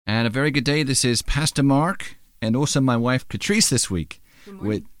And a very good day. This is Pastor Mark and also my wife Catrice this week.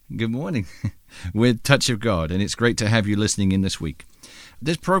 Good morning. With Touch of God. And it's great to have you listening in this week.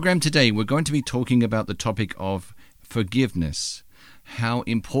 This program today, we're going to be talking about the topic of forgiveness. How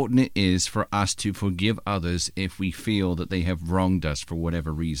important it is for us to forgive others if we feel that they have wronged us for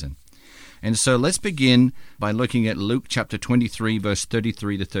whatever reason. And so let's begin by looking at Luke chapter 23, verse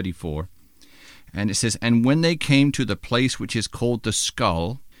 33 to 34. And it says, "And when they came to the place which is called the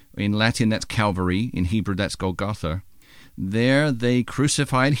skull," in Latin that's Calvary, in Hebrew that's Golgotha, "there they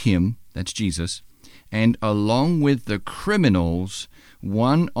crucified him," that's Jesus, "and along with the criminals,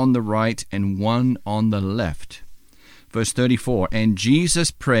 one on the right and one on the left." Verse 34, "And Jesus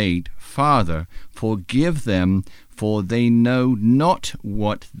prayed, 'Father, forgive them, for they know not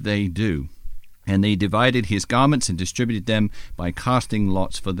what they do.' And they divided his garments and distributed them by casting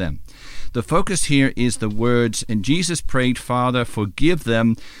lots for them." The focus here is the words, "And Jesus prayed, 'Father, forgive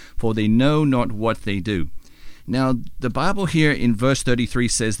them, for they know not what they do.'" Now, the Bible here in verse 33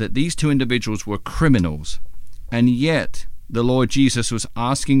 says that these two individuals were criminals, and yet the Lord Jesus was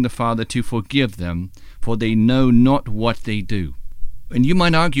asking the Father to forgive them, for they know not what they do. And you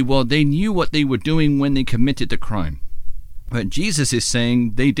might argue, well, they knew what they were doing when they committed the crime. But Jesus is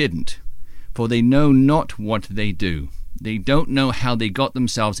saying they didn't, for they know not what they do. They don't know how they got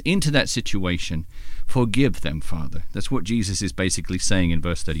themselves into that situation. Forgive them, Father. That's what Jesus is basically saying in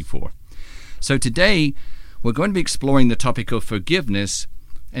verse 34. So today, we're going to be exploring the topic of forgiveness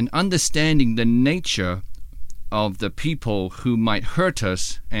and understanding the nature of the people who might hurt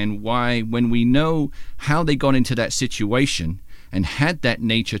us, and why, when we know how they got into that situation and had that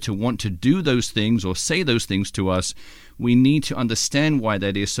nature to want to do those things or say those things to us, we need to understand why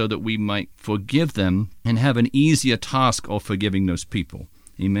that is so that we might forgive them and have an easier task of forgiving those people.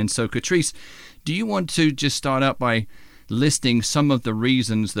 Amen. So, Catrice, do you want to just start out by listing some of the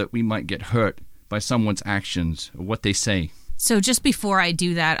reasons that we might get hurt by someone's actions or what they say? So just before I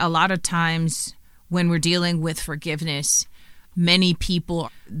do that, a lot of times when we're dealing with forgiveness, many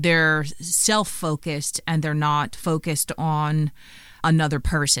people, they're self-focused and they're not focused on another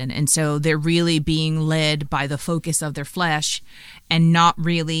person. And so they're really being led by the focus of their flesh and not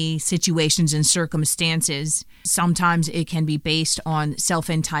really situations and circumstances. Sometimes it can be based on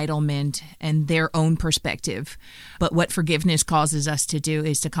self-entitlement and their own perspective. But what forgiveness causes us to do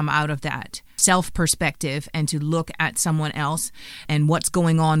is to come out of that self-perspective and to look at someone else and what's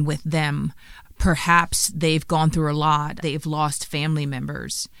going on with them. Perhaps they've gone through a lot. They've lost family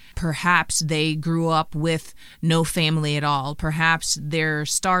members. Perhaps they grew up with no family at all. Perhaps they're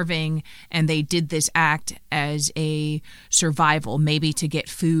starving and they did this act as a survival, maybe to get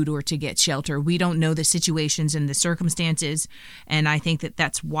food or to get shelter. We don't know the situations and the circumstances, and I think that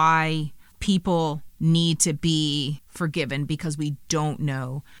that's why people need to be forgiven, because we don't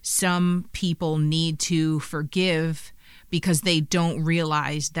know. Some people need to forgive because they don't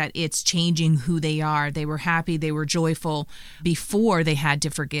realize that it's changing who they are. They were happy, they were joyful before they had to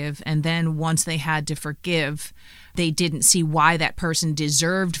forgive. And then once they had to forgive, they didn't see why that person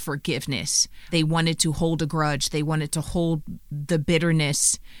deserved forgiveness. They wanted to hold a grudge. They wanted to hold the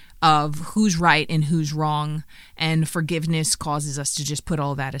bitterness of who's right and who's wrong. And forgiveness causes us to just put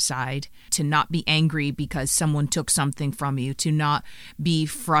all that aside, to not be angry because someone took something from you, to not be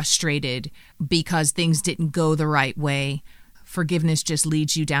frustrated because things didn't go the right way. Forgiveness just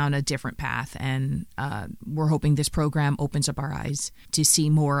leads you down a different path. And we're hoping this program opens up our eyes to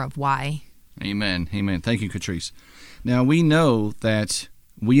see more of why. Amen. Amen. Thank you, Catrice. Now, we know that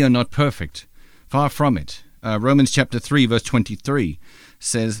we are not perfect. Far from it. Romans chapter 3, verse 23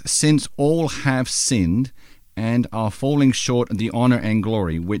 says, "Since all have sinned and are falling short of the honor and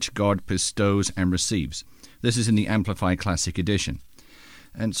glory which God bestows and receives." This is in the Amplified Classic Edition.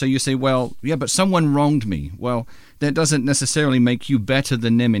 And so you say, well, yeah, but someone wronged me. Well, that doesn't necessarily make you better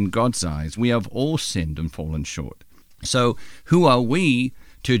than them in God's eyes. We have all sinned and fallen short. So who are we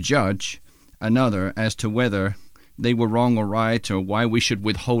to judge another as to whether they were wrong or right, or why we should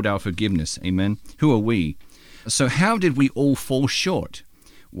withhold our forgiveness? Amen. Who are we? So how did we all fall short?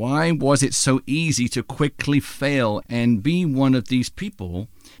 Why was it so easy to quickly fail and be one of these people,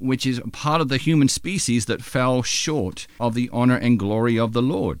 which is part of the human species that fell short of the honor and glory of the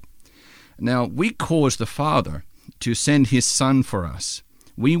Lord? Now, we caused the Father to send his Son for us.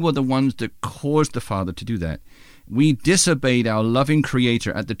 We were the ones that caused the Father to do that. We disobeyed our loving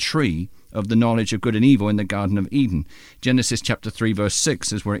Creator at the tree of the knowledge of good and evil in the Garden of Eden. Genesis chapter 3, verse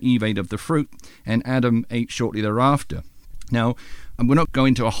 6 is where Eve ate of the fruit, and Adam ate shortly thereafter. Now, we're not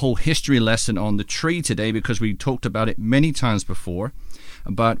going to a whole history lesson on the tree today because we talked about it many times before,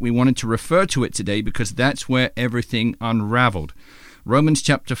 but we wanted to refer to it today because that's where everything unraveled. Romans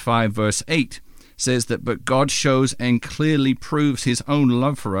chapter 5, verse 8 says that, but God shows and clearly proves his own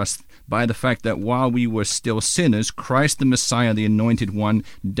love for us by the fact that while we were still sinners, Christ the Messiah, the Anointed One,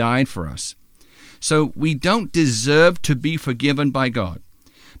 died for us. So we don't deserve to be forgiven by God.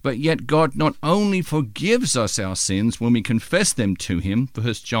 But yet God not only forgives us our sins when we confess them to him,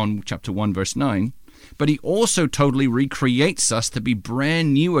 1 John chapter 1, verse 9, but he also totally recreates us to be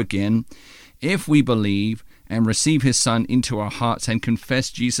brand new again if we believe and receive his Son into our hearts and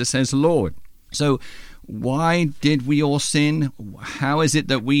confess Jesus as Lord. So why did we all sin? How is it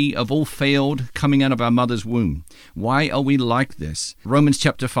that we have all failed coming out of our mother's womb? Why are we like this? Romans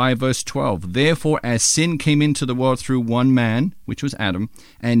chapter 5, verse 12. Therefore, as sin came into the world through one man, which was Adam,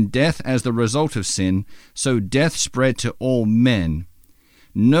 and death as the result of sin, so death spread to all men,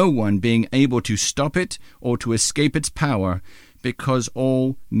 no one being able to stop it or to escape its power, because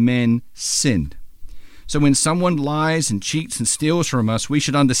all men sinned. So when someone lies and cheats and steals from us, we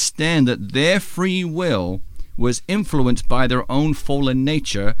should understand that their free will was influenced by their own fallen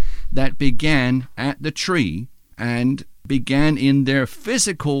nature that began at the tree and began in their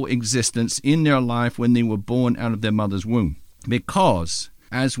physical existence in their life when they were born out of their mother's womb. Because,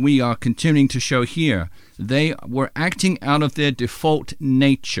 as we are continuing to show here, they were acting out of their default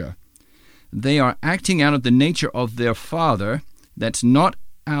nature. They are acting out of the nature of their father. That's not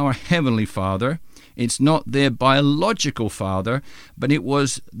our heavenly Father. It's not their biological father, but it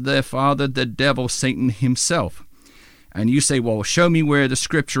was their father, the devil, Satan himself. And you say, well, show me where the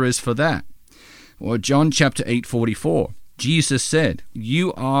scripture is for that. Well, John chapter 8:44, Jesus said,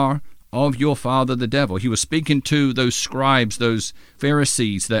 you are of your father, the devil. He was speaking to those scribes, those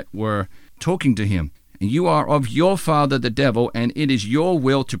Pharisees that were talking to him. You are of your father, the devil, and it is your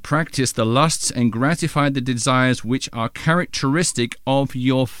will to practice the lusts and gratify the desires which are characteristic of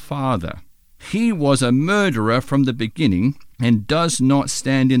your father. He was a murderer from the beginning and does not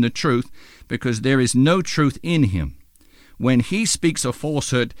stand in the truth, because there is no truth in him. When he speaks a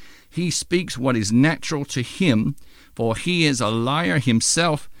falsehood, he speaks what is natural to him, for he is a liar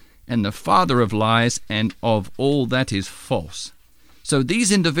himself and the father of lies and of all that is false. So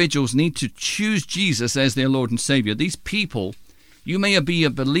these individuals need to choose Jesus as their Lord and Savior. These people, you may be a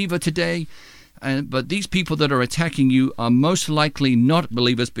believer today, but these people that are attacking you are most likely not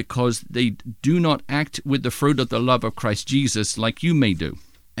believers because they do not act with the fruit of the love of Christ Jesus like you may do.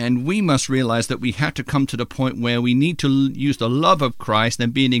 And we must realize that we have to come to the point where we need to use the love of Christ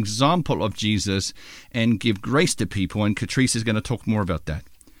and be an example of Jesus and give grace to people. And Catrice is going to talk more about that.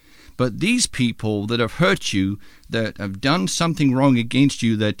 But these people that have hurt you, that have done something wrong against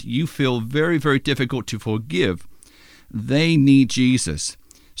you that you feel very, very difficult to forgive, they need Jesus.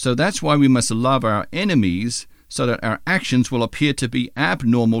 So that's why we must love our enemies, so that our actions will appear to be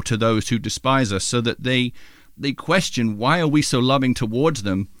abnormal to those who despise us, so that they question, why are we so loving towards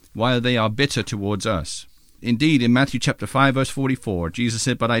them while they are bitter towards us? Indeed, in Matthew chapter 5, verse 44, Jesus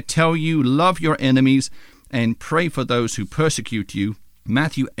said, but I tell you, love your enemies and pray for those who persecute you.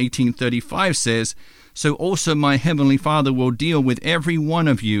 Matthew 18:35 says, so also my heavenly Father will deal with every one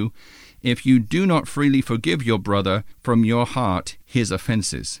of you if you do not freely forgive your brother from your heart his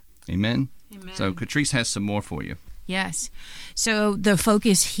offenses. Amen? Amen. So Catrice has some more for you. Yes. So the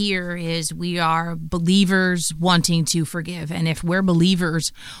focus here is we are believers wanting to forgive. And if we're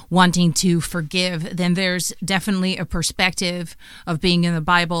believers wanting to forgive, then there's definitely a perspective of being in the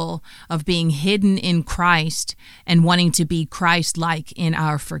Bible, of being hidden in Christ and wanting to be Christ-like in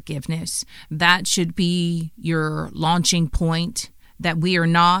our forgiveness. That should be your launching point, that we are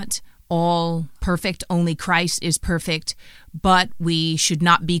not all perfect, only Christ is perfect, but we should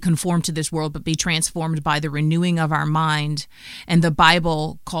not be conformed to this world, but be transformed by the renewing of our mind. And the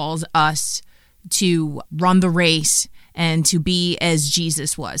Bible calls us to run the race and to be as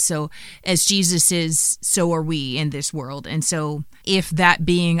Jesus was. So as Jesus is, so are we in this world. And so if that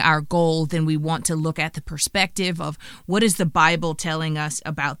being our goal, then we want to look at the perspective of what is the Bible telling us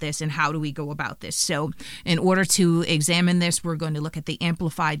about this and how do we go about this. So in order to examine this, we're going to look at the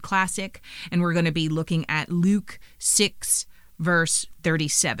Amplified Classic, and we're going to be looking at Luke 6, verse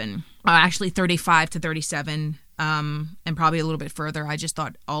 37. Actually 35 to 37. And probably a little bit further. I just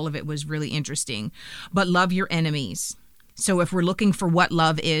thought all of it was really interesting. But love your enemies. So if we're looking for what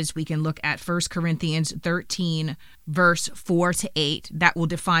love is, we can look at 1 Corinthians 13, verse 4 to 8. That will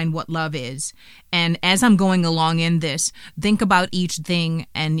define what love is. And as I'm going along in this, think about each thing,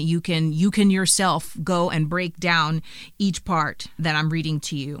 and you can yourself go and break down each part that I'm reading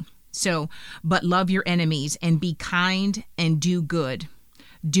to you. So, but love your enemies and be kind and do good,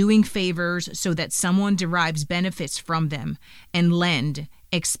 doing favors so that someone derives benefits from them, and lend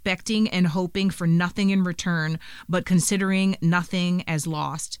expecting and hoping for nothing in return, but considering nothing as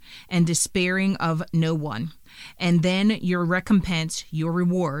lost, and despairing of no one. And then your recompense, your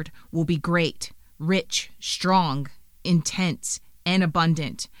reward, will be great, rich, strong, intense, and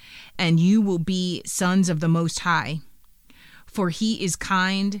abundant, and you will be sons of the Most High. For he is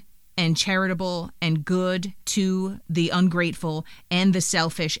kind and charitable and good to the ungrateful and the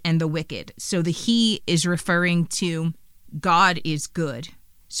selfish and the wicked. So the he is referring to God is good.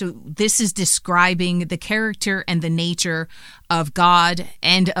 So this is describing the character and the nature of God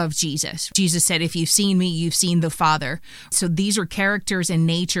and of Jesus. Jesus said, if you've seen me, you've seen the Father. So these are characters and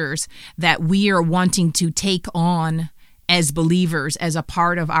natures that we are wanting to take on as believers, as a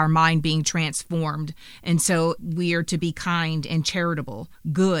part of our mind being transformed. And so we are to be kind and charitable,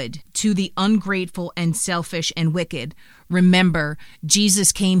 good to the ungrateful and selfish and wicked. Remember,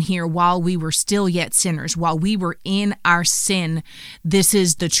 Jesus came here while we were still yet sinners, while we were in our sin. This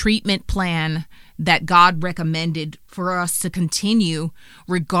is the treatment plan that God recommended for us to continue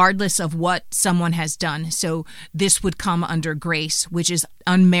regardless of what someone has done. So this would come under grace, which is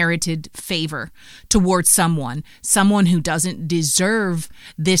unmerited favor towards someone who doesn't deserve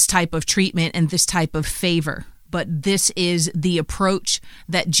this type of treatment and this type of favor. But this is the approach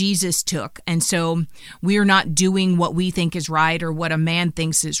that Jesus took. And so we are not doing what we think is right or what a man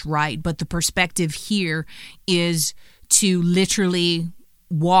thinks is right. But the perspective here is to literally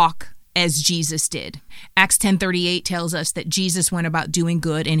walk as Jesus did. Acts 10:38 tells us that Jesus went about doing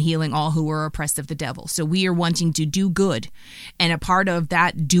good and healing all who were oppressed of the devil. So we are wanting to do good. And a part of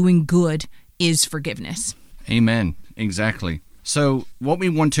that doing good is forgiveness. Amen. Exactly. So what we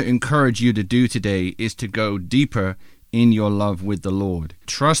want to encourage you to do today is to go deeper in your love with the Lord.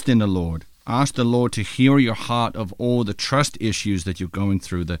 Trust in the Lord. Ask the Lord to heal your heart of all the trust issues that you're going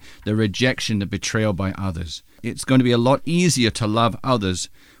through, the rejection, the betrayal by others. It's going to be a lot easier to love others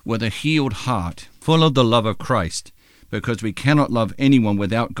with a healed heart, full of the love of Christ, because we cannot love anyone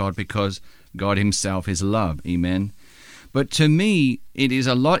without God, because God himself is love. Amen. But to me, it is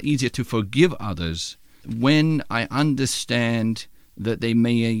a lot easier to forgive others when I understand that they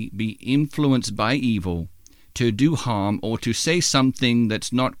may be influenced by evil to do harm or to say something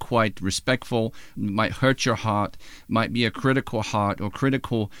that's not quite respectful, might hurt your heart, might be a critical heart or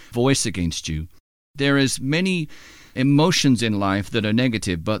critical voice against you. There is many emotions in life that are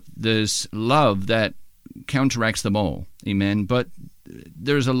negative, but there's love that counteracts them all. Amen. But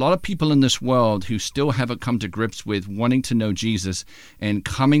there's a lot of people in this world who still haven't come to grips with wanting to know Jesus and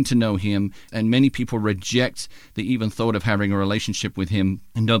coming to know him, and many people reject the even thought of having a relationship with him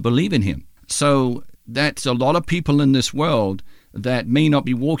and don't believe in him. So that's a lot of people in this world that may not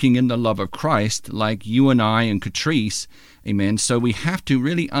be walking in the love of Christ like you and I and Catrice. Amen. So we have to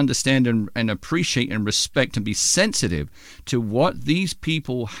really understand and appreciate and respect and be sensitive to what these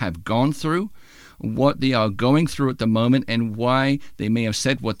people have gone through, what they are going through at the moment, and why they may have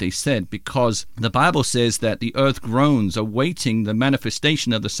said what they said, because the Bible says that the earth groans, awaiting the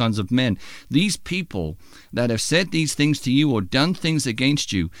manifestation of the sons of men. These people that have said these things to you or done things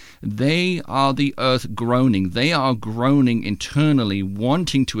against you, they are the earth groaning. They are groaning internally,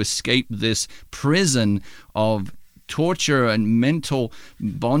 wanting to escape this prison of torture and mental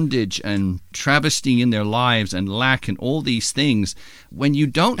bondage and travesty in their lives and lack and all these things. When you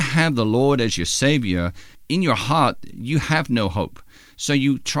don't have the Lord as your Savior, in your heart, you have no hope. So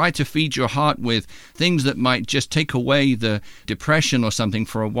you try to feed your heart with things that might just take away the depression or something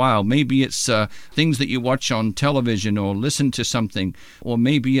for a while. Maybe it's things that you watch on television or listen to something, or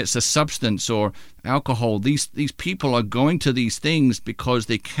maybe it's a substance or alcohol. These people are going to these things because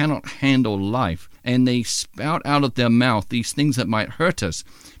they cannot handle life, and they spout out of their mouth these things that might hurt us.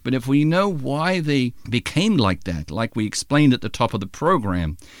 But if we know why they became like that, like we explained at the top of the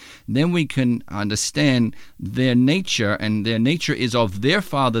program, then we can understand their nature, and their nature is of their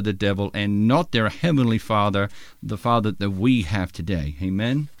father, the devil, and not their heavenly Father, the Father that we have today.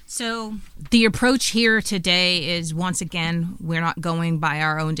 Amen? So the approach here today is, once again, we're not going by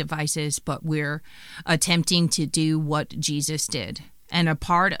our own devices, but we're attempting to do what Jesus did. And a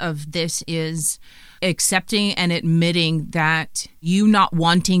part of this is accepting and admitting that you not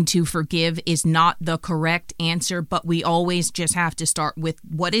wanting to forgive is not the correct answer, but we always just have to start with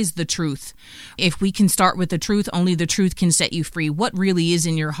what is the truth. If we can start with the truth, only the truth can set you free. What really is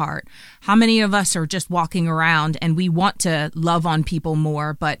in your heart? How many of us are just walking around and we want to love on people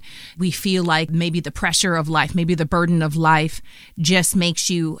more, but we feel like maybe the pressure of life, maybe the burden of life just makes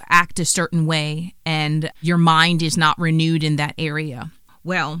you act a certain way and your mind is not renewed in that area?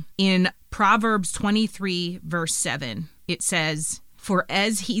 Well, in Proverbs 23, verse 7, it says, "For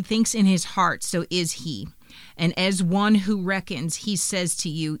as he thinks in his heart, so is he. And as one who reckons, he says to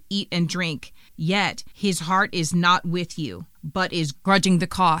you, eat and drink, yet his heart is not with you, but is grudging the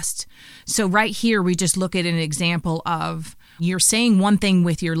cost. So right here, we just look at an example of you're saying one thing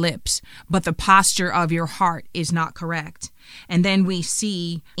with your lips, but the posture of your heart is not correct. And then we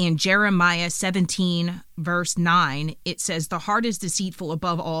see in Jeremiah 17, verse 9, it says, the heart is deceitful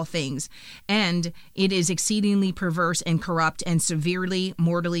above all things, and it is exceedingly perverse and corrupt and severely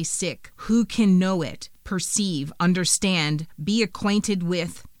mortally sick. Who can know it, perceive, understand, be acquainted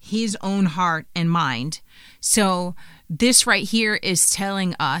with his own heart and mind? So this right here is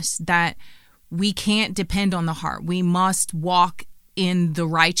telling us that we can't depend on the heart. We must walk in the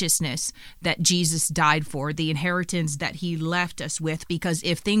righteousness that Jesus died for, the inheritance that he left us with, because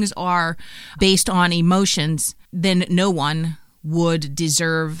if things are based on emotions, then no one would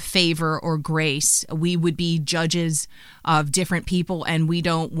deserve favor or grace. We would be judges of different people, and we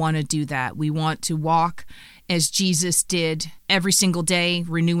don't want to do that. We want to walk as Jesus did every single day,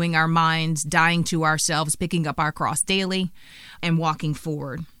 renewing our minds, dying to ourselves, picking up our cross daily, and walking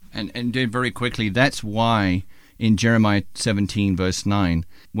forward. And very quickly, that's why in Jeremiah 17, verse 9,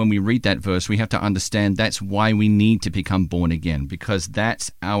 when we read that verse, we have to understand that's why we need to become born again, because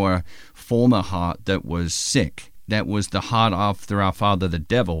that's our former heart that was sick. That was the heart after our father, the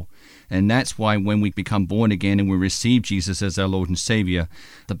devil. And that's why when we become born again and we receive Jesus as our Lord and Savior,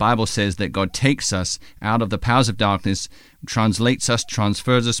 the Bible says that God takes us out of the powers of darkness, translates us,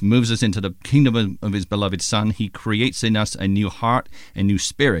 transfers us, moves us into the kingdom of his beloved Son. He creates in us a new heart, a new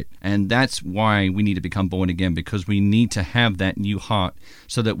spirit. And that's why we need to become born again, because we need to have that new heart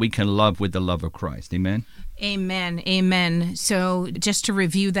so that we can love with the love of Christ. Amen? Amen. Amen. So just to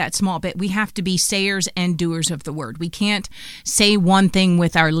review that small bit, we have to be sayers and doers of the word. We can't say one thing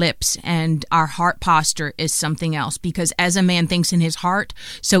with our lips and our heart posture is something else, because as a man thinks in his heart,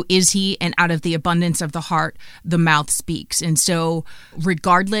 so is he, and out of the abundance of the heart, the mouth speaks. And so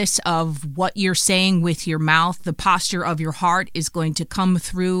regardless of what you're saying with your mouth, the posture of your heart is going to come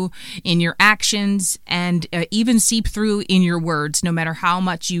through in your actions and even seep through in your words, no matter how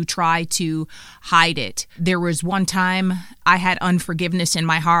much you try to hide it. There was one time I had unforgiveness in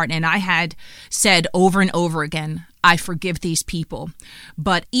my heart, and I had said over and over again, I forgive these people.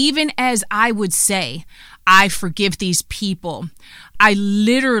 But even as I would say, I forgive these people, I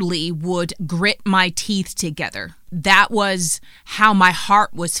literally would grit my teeth together. That was how my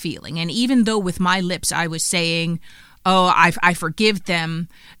heart was feeling. And even though with my lips I was saying, oh, I forgive them,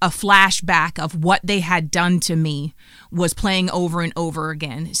 a flashback of what they had done to me was playing over and over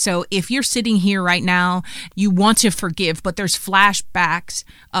again. So if you're sitting here right now, you want to forgive, but there's flashbacks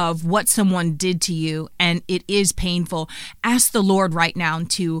of what someone did to you, and it is painful, ask the Lord right now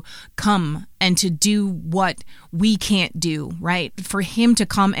to come and to do what we can't do, right? For him to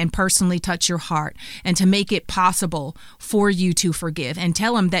come and personally touch your heart and to make it possible for you to forgive, and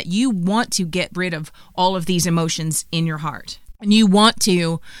tell him that you want to get rid of all of these emotions in your heart. And you want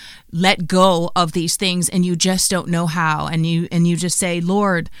to let go of these things, and you just don't know how. And you just say,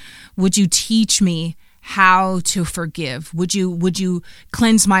 Lord, would you teach me how to forgive? Would you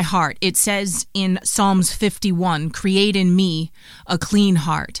cleanse my heart? It says in Psalms 51, create in me a clean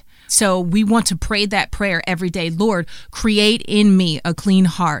heart. So we want to pray that prayer every day. Lord, create in me a clean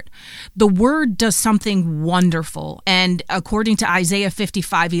heart. The word does something wonderful. And according to Isaiah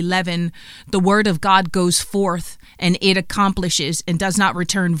 55:11, the word of God goes forth and it accomplishes and does not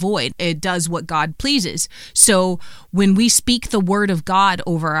return void. It does what God pleases. So when we speak the word of God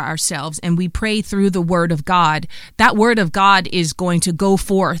over ourselves and we pray through the word of God, that word of God is going to go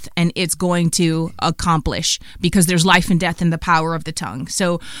forth and it's going to accomplish, because there's life and death in the power of the tongue.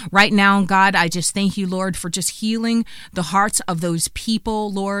 So right now, God, I just thank you, Lord, for just healing the hearts of those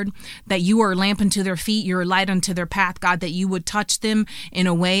people, Lord, that you are a lamp unto their feet, you're a light unto their path, God, that you would touch them in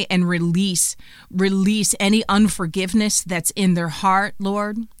a way and release any unforgiveness that's in their heart,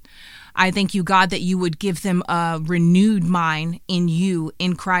 Lord. I thank you, God, that you would give them a renewed mind in you,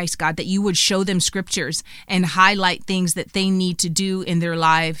 in Christ, God, that you would show them scriptures and highlight things that they need to do in their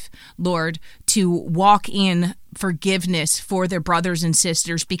life, Lord, to walk in forgiveness for their brothers and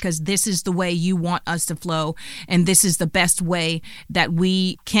sisters, because this is the way you want us to flow, and this is the best way that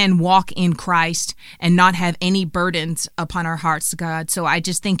we can walk in Christ and not have any burdens upon our hearts, God. So I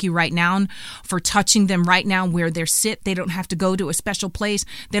just thank you right now for touching them right now where they're sit. They don't have to go to a special place.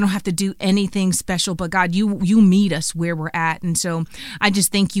 They don't have to do anything special, but God, you meet us where we're at. And so I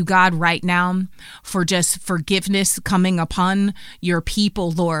just thank you, God, right now for just forgiveness coming upon your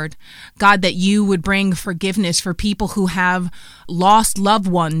people, Lord. God, that you would bring forgiveness for people who have lost loved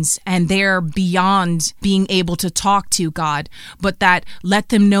ones and they're beyond being able to talk to, God, but that let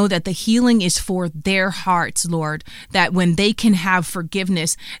them know that the healing is for their hearts, Lord, that when they can have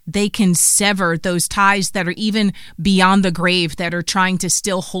forgiveness, they can sever those ties that are even beyond the grave that are trying to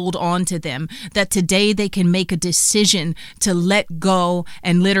still hold on to them, that today they can make a decision to let go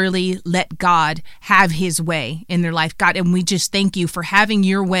and literally let God have his way in their life, God. And we just thank you for having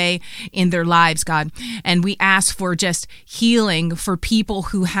your way in their lives, God. And we ask for just healing for people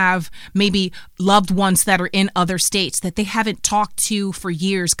who have maybe loved ones that are in other states that they haven't talked to for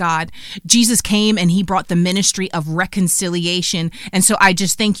years, God. Jesus came and he brought the ministry of reconciliation. And so I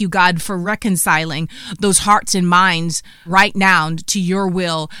just thank you, God, for reconciling those hearts and minds right now to your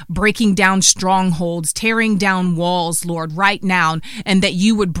will, breaking down strongholds, tearing down walls, Lord, right now, and that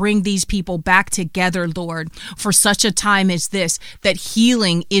you would bring these people back together, Lord, for such a time as this, that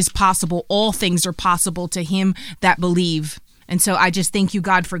healing is possible. All things are possible to him that believe. And so I just thank you,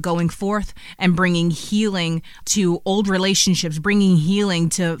 God, for going forth and bringing healing to old relationships, bringing healing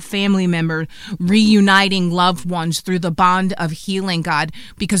to family members, reuniting loved ones through the bond of healing, God,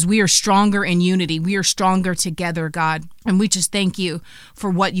 because we are stronger in unity. We are stronger together, God. And we just thank you for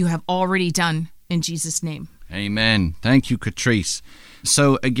what you have already done in Jesus' name. Amen. Thank you, Catrice.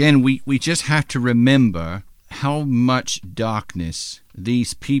 So again, we just have to remember how much darkness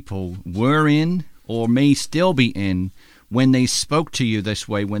these people were in or may still be in when they spoke to you this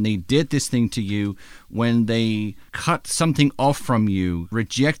way, when they did this thing to you, when they cut something off from you,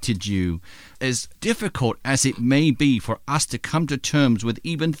 rejected you. As difficult as it may be for us to come to terms with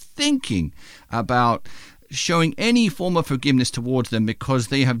even thinking about showing any form of forgiveness towards them because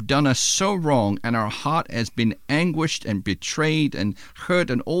they have done us so wrong and our heart has been anguished and betrayed and hurt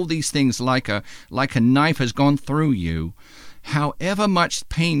and all these things like a knife has gone through you. However much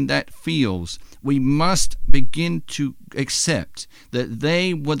pain that feels, we must begin to accept that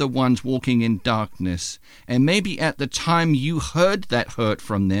they were the ones walking in darkness. And maybe at the time you heard that hurt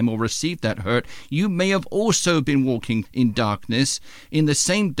from them or received that hurt, you may have also been walking in darkness, in the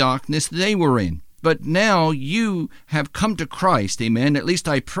same darkness they were in. But now you have come to Christ, amen. At least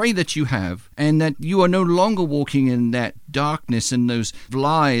I pray that you have, and that you are no longer walking in that darkness and those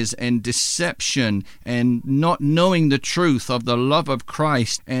lies and deception and not knowing the truth of the love of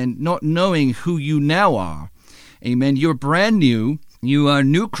Christ and not knowing who you now are. Amen. You're brand new. You are a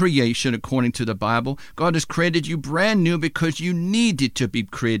new creation according to the Bible. God has created you brand new because you needed to be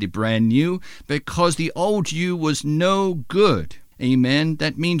created brand new because the old you was no good. Amen.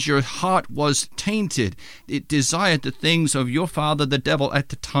 That means your heart was tainted. It desired the things of your father, the devil, at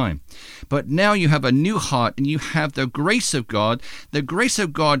the time. But now you have a new heart and you have the grace of God. The grace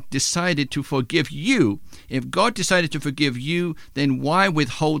of God decided to forgive you. If God decided to forgive you, then why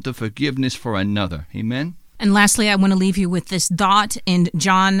withhold the forgiveness for another? Amen. And lastly, I want to leave you with this thought in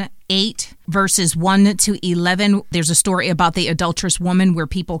John 8, verses 1 to 11. There's a story about the adulterous woman where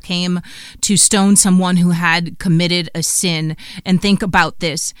people came to stone someone who had committed a sin. And think about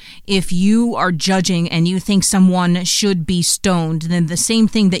this. If you are judging and you think someone should be stoned, then the same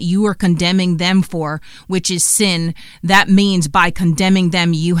thing that you are condemning them for, which is sin, that means by condemning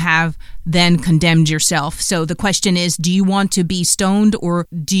them, you have then condemned yourself. So the question is, do you want to be stoned or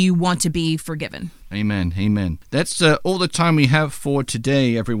do you want to be forgiven? Amen. Amen. That's all the time we have for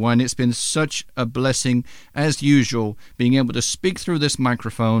today, everyone. It's been such a blessing, as usual, being able to speak through this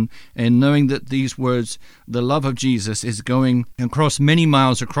microphone and knowing that these words, the love of Jesus, is going across many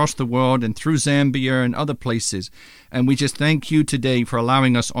miles across the world and through Zambia and other places. And we just thank you today for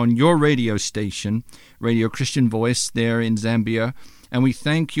allowing us on your radio station, Radio Christian Voice, there in Zambia. And we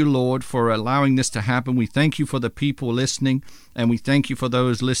thank you, Lord, for allowing this to happen. We thank you for the people listening, and we thank you for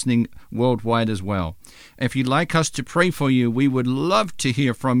those listening worldwide as well. If you'd like us to pray for you, we would love to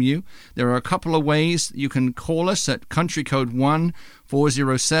hear from you. There are a couple of ways. You can call us at country code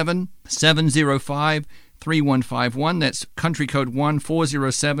 1-407-705-3151. That's country code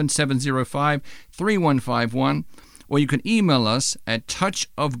 1-407-705-3151. Or you can email us at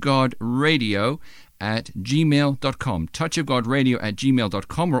touchofgodradio@gmail.com,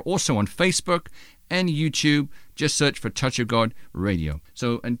 touchofgodradio@gmail.com. We're also on Facebook and YouTube. Just search for Touch of God Radio.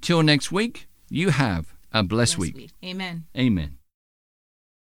 So until next week, you have a blessed week. Amen. Amen.